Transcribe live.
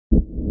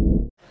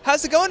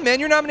how's it going, man?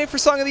 You're nominated for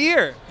Song of the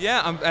Year.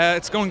 Yeah,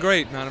 it's going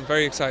great, man. I'm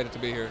very excited to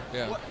be here.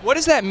 Yeah. What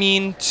does that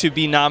mean to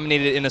be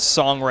nominated in a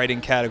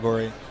songwriting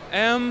category?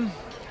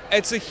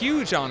 It's a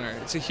huge honor.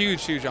 It's a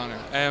huge, huge honor.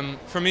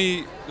 For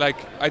me, like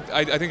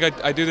I think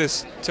I do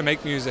this to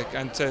make music,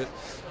 and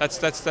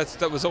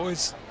that was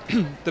always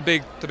the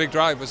big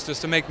drive, was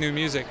just to make new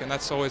music, and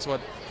that's always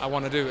what I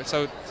want to do.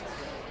 So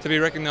to be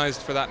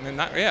recognized for that, and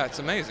yeah, it's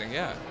amazing.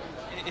 Yeah.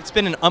 It's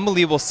been an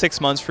unbelievable 6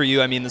 months for you.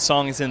 I mean, the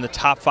song is in the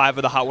top 5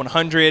 of the Hot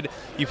 100.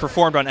 You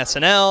performed on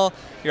SNL.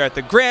 You're at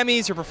the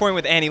Grammys. You're performing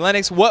with Annie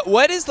Lennox.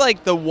 What is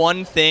like the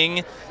one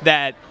thing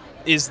that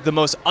is the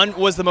most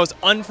was the most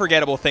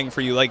unforgettable thing for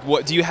you? Like,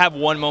 what do you have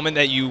one moment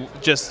that you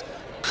just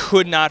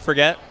could not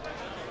forget?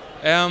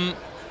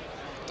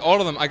 All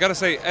of them. I gotta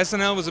say,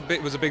 SNL was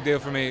a big deal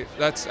for me.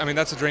 That's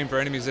a dream for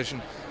any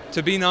musician.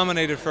 To be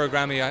nominated for a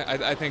Grammy,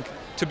 I think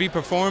to be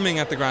performing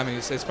at the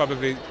Grammys is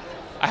probably.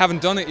 I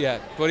haven't done it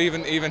yet, but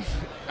even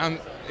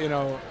you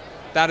know,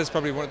 that is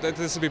probably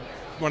this will be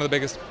one of the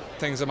biggest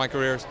things of my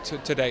career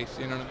to date.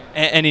 You know what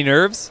I mean? Any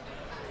nerves?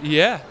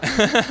 Yeah,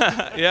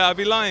 yeah. I'd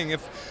be lying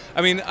if.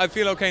 I mean, I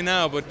feel okay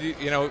now, but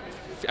you know,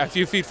 a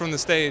few feet from the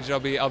stage, I'll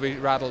be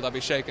rattled. I'll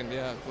be shaken.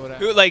 Yeah.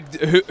 But,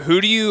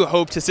 who do you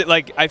hope to sit?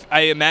 Like, I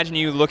imagine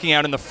you looking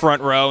out in the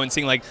front row and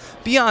seeing like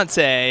Beyonce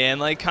and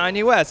like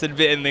Kanye West and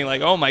being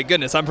like, oh my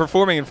goodness, I'm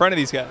performing in front of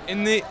these guys.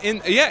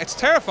 Yeah, it's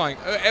terrifying.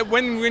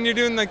 When you're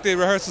doing like the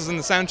rehearsals and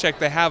the sound check,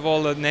 they have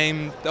all the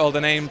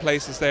name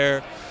places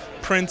there.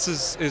 Prince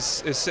is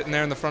sitting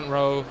there in the front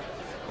row.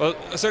 Well,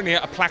 certainly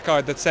a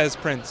placard that says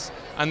Prince,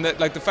 and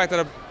the fact that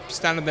I'm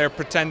standing there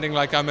pretending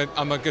like I'm a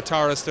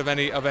guitarist of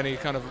any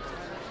kind of,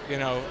 you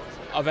know,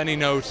 of any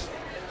note,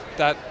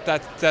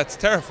 that's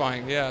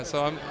terrifying. Yeah,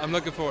 so I'm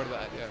looking forward to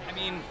that. Yeah. I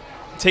mean,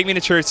 Take Me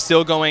to Church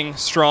still going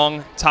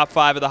strong, top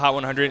 5 of the Hot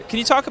 100. Can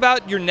you talk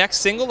about your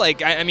next single?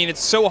 Like, I mean, it's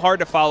so hard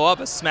to follow up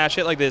a smash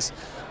hit like this.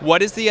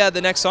 What is the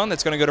next song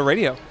that's going to go to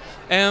radio?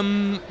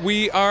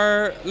 We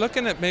are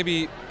looking at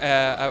maybe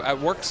a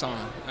work song,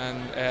 and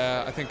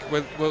I think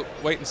we'll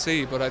wait and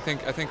see. But I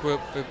think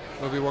we'll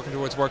be working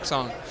towards work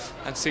song,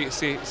 and see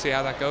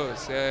how that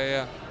goes.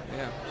 Yeah,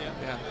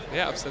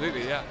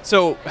 absolutely. Yeah.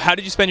 So, how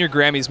did you spend your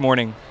Grammys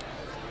morning?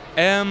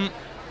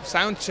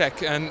 Sound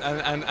check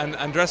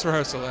and dress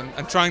rehearsal,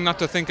 and trying not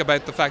to think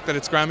about the fact that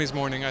it's Grammys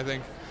morning. I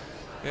think.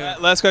 Yeah.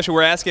 Last question.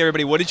 We're asking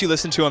everybody, what did you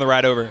listen to on the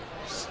ride over?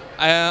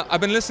 I've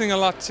been listening a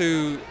lot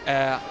to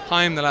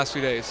Haim the last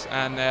few days,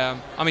 and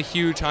I'm a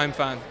huge Haim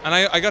fan. And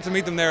I got to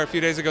meet them there a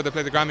few days ago. They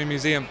played the Grammy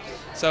Museum.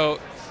 So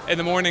in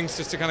the mornings,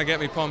 just to kind of get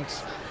me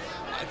pumped,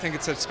 I think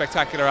it's a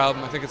spectacular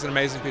album. I think it's an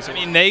amazing piece of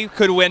work. I mean, they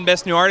could win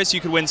Best New Artist,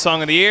 you could win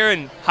Song of the Year,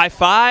 and high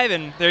five,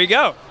 and there you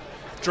go.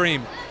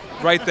 Dream.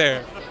 Right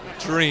there.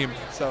 Dream.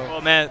 So.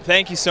 Well, man,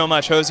 thank you so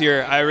much,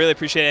 Hozier. I really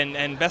appreciate it,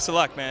 and best of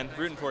luck, man.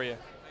 Rooting for you.